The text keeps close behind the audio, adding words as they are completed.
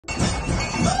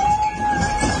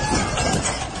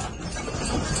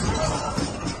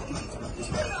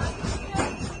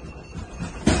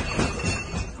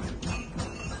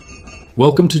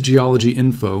Welcome to Geology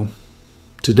Info.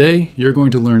 Today, you're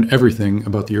going to learn everything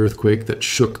about the earthquake that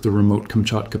shook the remote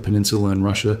Kamchatka Peninsula in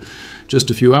Russia just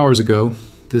a few hours ago.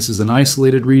 This is an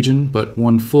isolated region, but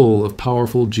one full of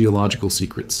powerful geological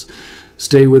secrets.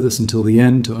 Stay with us until the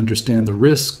end to understand the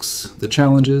risks, the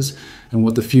challenges, and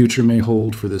what the future may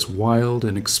hold for this wild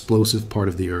and explosive part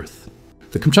of the Earth.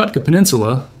 The Kamchatka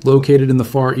Peninsula, located in the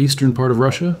far eastern part of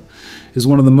Russia, is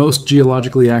one of the most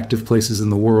geologically active places in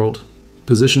the world.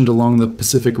 Positioned along the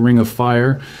Pacific Ring of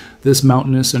Fire, this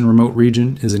mountainous and remote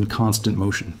region is in constant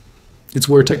motion. It's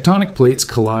where tectonic plates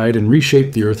collide and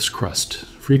reshape the Earth's crust,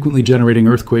 frequently generating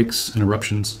earthquakes and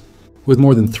eruptions. With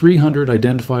more than 300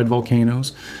 identified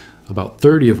volcanoes, about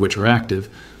 30 of which are active,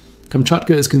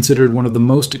 Kamchatka is considered one of the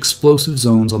most explosive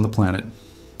zones on the planet.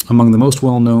 Among the most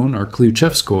well-known are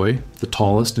Klyuchevskoy, the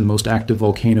tallest and most active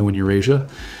volcano in Eurasia,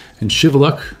 and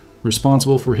Shivoluk,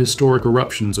 responsible for historic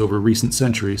eruptions over recent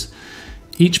centuries.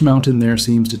 Each mountain there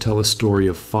seems to tell a story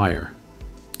of fire.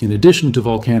 In addition to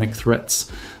volcanic threats,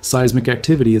 seismic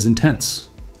activity is intense.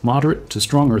 Moderate to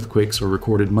strong earthquakes are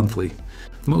recorded monthly.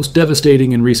 The most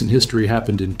devastating in recent history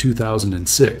happened in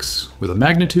 2006, with a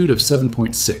magnitude of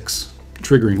 7.6,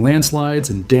 triggering landslides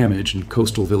and damage in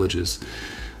coastal villages.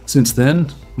 Since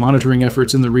then, monitoring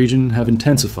efforts in the region have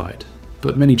intensified,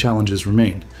 but many challenges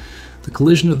remain. The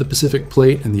collision of the Pacific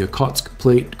Plate and the Okhotsk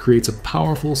Plate creates a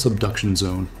powerful subduction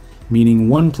zone, meaning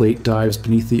one plate dives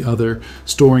beneath the other,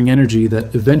 storing energy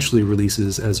that eventually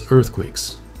releases as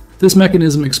earthquakes. This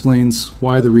mechanism explains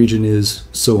why the region is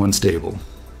so unstable.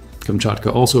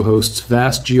 Kamchatka also hosts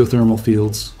vast geothermal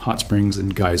fields, hot springs,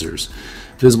 and geysers,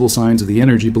 visible signs of the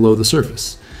energy below the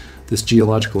surface. This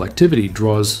geological activity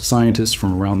draws scientists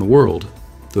from around the world,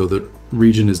 though the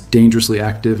region is dangerously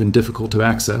active and difficult to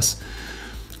access.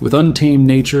 With untamed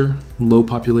nature, low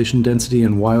population density,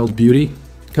 and wild beauty,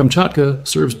 Kamchatka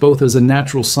serves both as a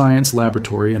natural science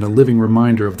laboratory and a living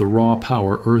reminder of the raw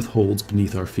power Earth holds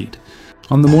beneath our feet.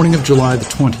 On the morning of July the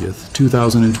 20th,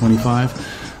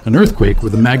 2025, an earthquake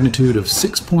with a magnitude of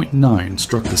 6.9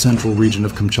 struck the central region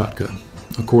of Kamchatka,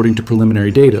 according to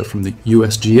preliminary data from the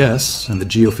USGS and the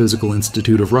Geophysical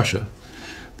Institute of Russia.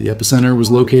 The epicenter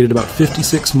was located about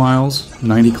 56 miles,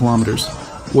 90 kilometers,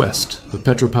 west of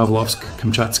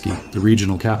Petropavlovsk-Kamchatsky, the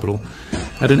regional capital,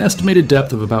 at an estimated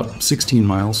depth of about 16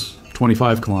 miles,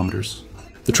 25 kilometers.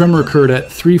 The tremor occurred at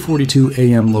 3:42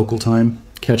 a.m. local time,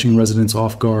 catching residents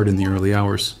off guard in the early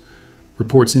hours.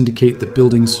 Reports indicate that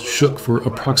buildings shook for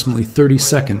approximately 30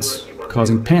 seconds,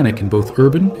 causing panic in both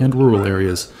urban and rural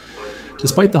areas.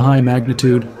 Despite the high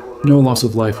magnitude, no loss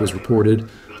of life was reported,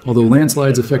 although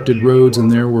landslides affected roads and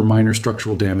there were minor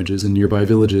structural damages in nearby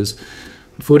villages.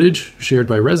 Footage, shared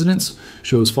by residents,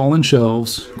 shows fallen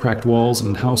shelves, cracked walls,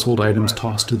 and household items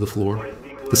tossed to the floor.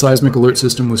 The seismic alert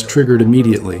system was triggered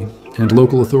immediately, and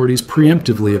local authorities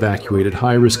preemptively evacuated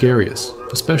high-risk areas,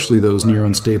 especially those near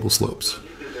unstable slopes.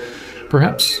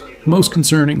 Perhaps most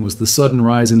concerning was the sudden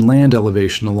rise in land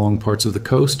elevation along parts of the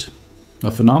coast,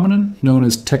 a phenomenon known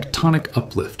as tectonic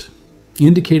uplift,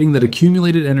 indicating that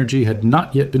accumulated energy had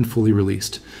not yet been fully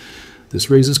released. This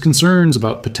raises concerns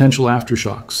about potential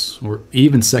aftershocks, or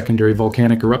even secondary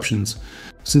volcanic eruptions.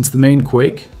 Since the main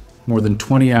quake, more than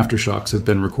 20 aftershocks have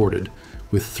been recorded,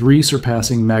 with 3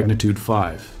 surpassing magnitude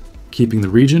 5, keeping the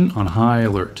region on high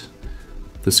alert.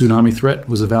 The tsunami threat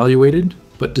was evaluated,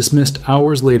 but dismissed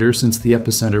hours later since the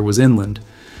epicenter was inland.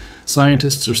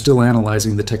 Scientists are still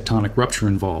analyzing the tectonic rupture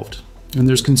involved, and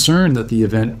there's concern that the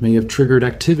event may have triggered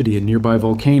activity in nearby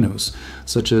volcanoes,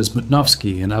 such as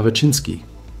Mutnovsky and Avachinsky,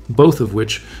 both of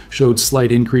which showed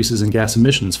slight increases in gas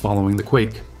emissions following the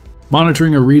quake.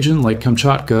 Monitoring a region like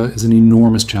Kamchatka is an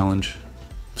enormous challenge.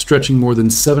 Stretching more than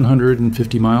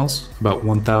 750 miles, about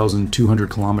 1,200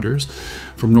 kilometers,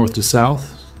 from north to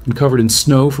south, and covered in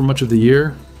snow for much of the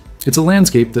year, it's a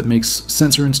landscape that makes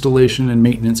sensor installation and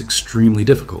maintenance extremely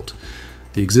difficult.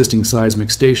 The existing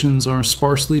seismic stations are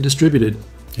sparsely distributed,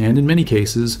 and in many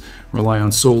cases, rely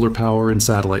on solar power and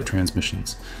satellite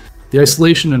transmissions. The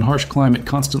isolation and harsh climate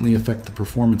constantly affect the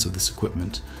performance of this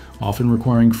equipment, often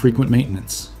requiring frequent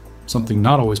maintenance, something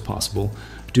not always possible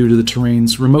due to the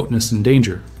terrain's remoteness and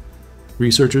danger.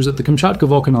 Researchers at the Kamchatka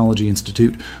Volcanology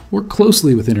Institute work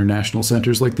closely with international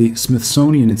centers like the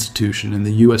Smithsonian Institution and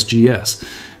the USGS,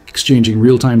 exchanging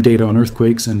real-time data on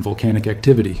earthquakes and volcanic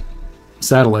activity.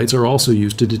 Satellites are also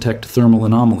used to detect thermal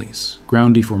anomalies,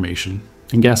 ground deformation,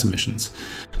 and gas emissions.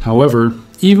 However,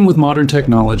 even with modern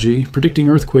technology, predicting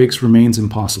earthquakes remains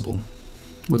impossible.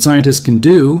 What scientists can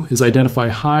do is identify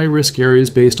high-risk areas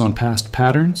based on past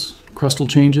patterns, crustal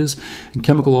changes, and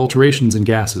chemical alterations in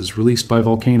gases released by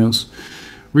volcanoes.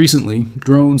 Recently,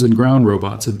 drones and ground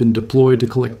robots have been deployed to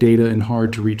collect data in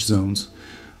hard-to-reach zones.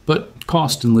 But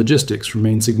cost and logistics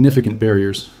remain significant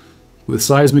barriers. With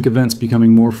seismic events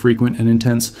becoming more frequent and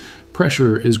intense,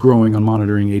 pressure is growing on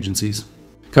monitoring agencies.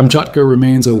 Kamchatka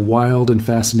remains a wild and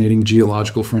fascinating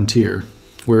geological frontier,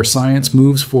 where science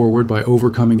moves forward by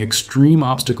overcoming extreme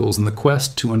obstacles in the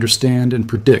quest to understand and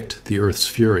predict the Earth's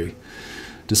fury.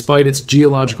 Despite its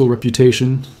geological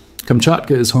reputation,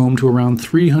 Kamchatka is home to around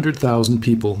 300,000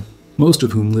 people, most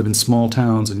of whom live in small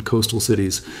towns and coastal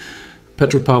cities.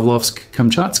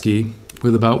 Petropavlovsk-Kamchatsky,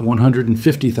 with about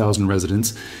 150,000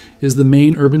 residents, is the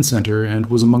main urban center and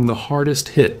was among the hardest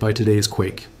hit by today's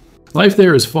quake. Life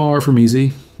there is far from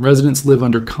easy. Residents live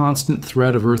under constant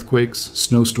threat of earthquakes,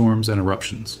 snowstorms, and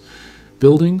eruptions.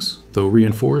 Buildings, though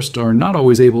reinforced, are not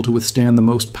always able to withstand the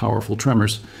most powerful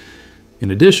tremors. In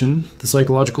addition, the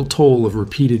psychological toll of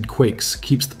repeated quakes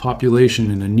keeps the population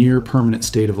in a near-permanent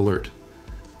state of alert.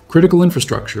 Critical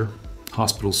infrastructure,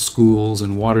 hospitals, schools,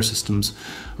 and water systems,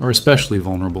 are especially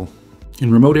vulnerable.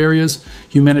 In remote areas,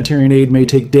 humanitarian aid may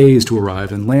take days to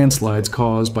arrive, and landslides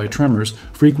caused by tremors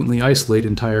frequently isolate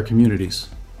entire communities.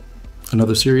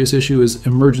 Another serious issue is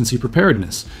emergency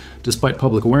preparedness. Despite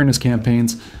public awareness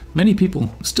campaigns, many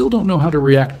people still don't know how to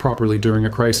react properly during a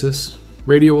crisis.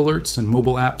 Radio alerts and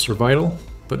mobile apps are vital,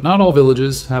 but not all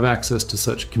villages have access to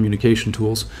such communication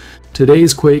tools.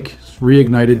 Today's quake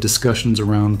reignited discussions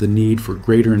around the need for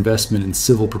greater investment in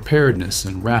civil preparedness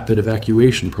and rapid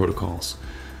evacuation protocols.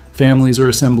 Families are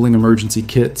assembling emergency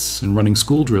kits and running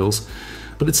school drills,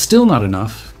 but it's still not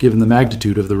enough given the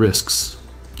magnitude of the risks.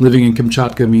 Living in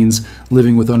Kamchatka means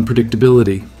living with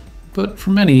unpredictability, but for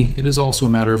many it is also a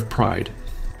matter of pride.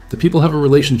 The people have a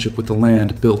relationship with the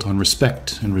land built on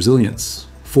respect and resilience,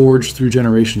 forged through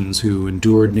generations who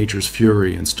endured nature's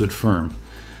fury and stood firm.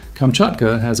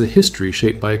 Kamchatka has a history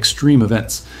shaped by extreme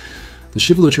events. The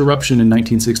Shiveluch eruption in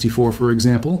 1964, for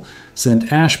example,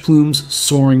 sent ash plumes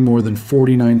soaring more than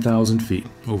 49,000 feet,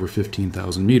 over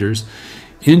 15,000 meters,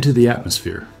 into the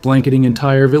atmosphere, blanketing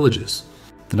entire villages.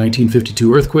 The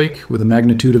 1952 earthquake, with a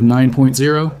magnitude of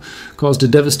 9.0, caused a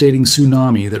devastating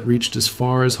tsunami that reached as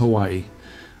far as Hawaii.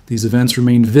 These events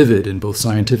remain vivid in both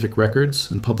scientific records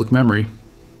and public memory.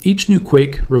 Each new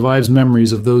quake revives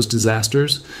memories of those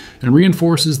disasters and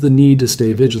reinforces the need to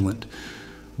stay vigilant.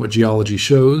 What geology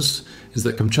shows is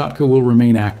that Kamchatka will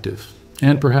remain active,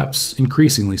 and perhaps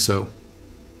increasingly so.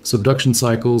 Subduction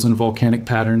cycles and volcanic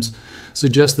patterns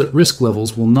suggest that risk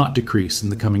levels will not decrease in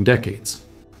the coming decades.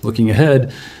 Looking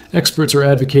ahead, experts are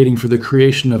advocating for the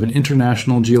creation of an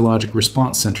international geologic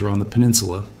response center on the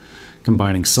peninsula,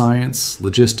 combining science,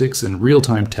 logistics, and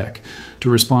real-time tech to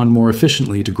respond more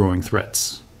efficiently to growing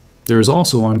threats. There is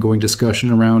also ongoing discussion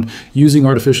around using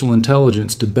artificial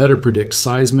intelligence to better predict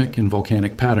seismic and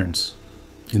volcanic patterns.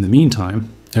 In the meantime,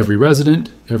 every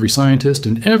resident, every scientist,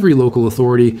 and every local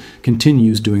authority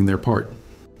continues doing their part.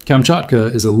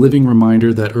 Kamchatka is a living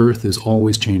reminder that Earth is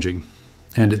always changing,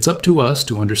 and it's up to us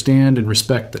to understand and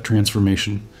respect that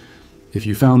transformation. If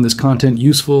you found this content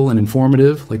useful and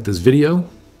informative, like this video,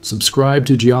 subscribe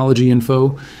to Geology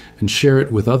Info and share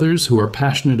it with others who are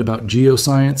passionate about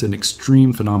geoscience and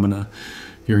extreme phenomena.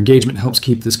 Your engagement helps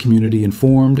keep this community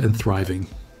informed and thriving.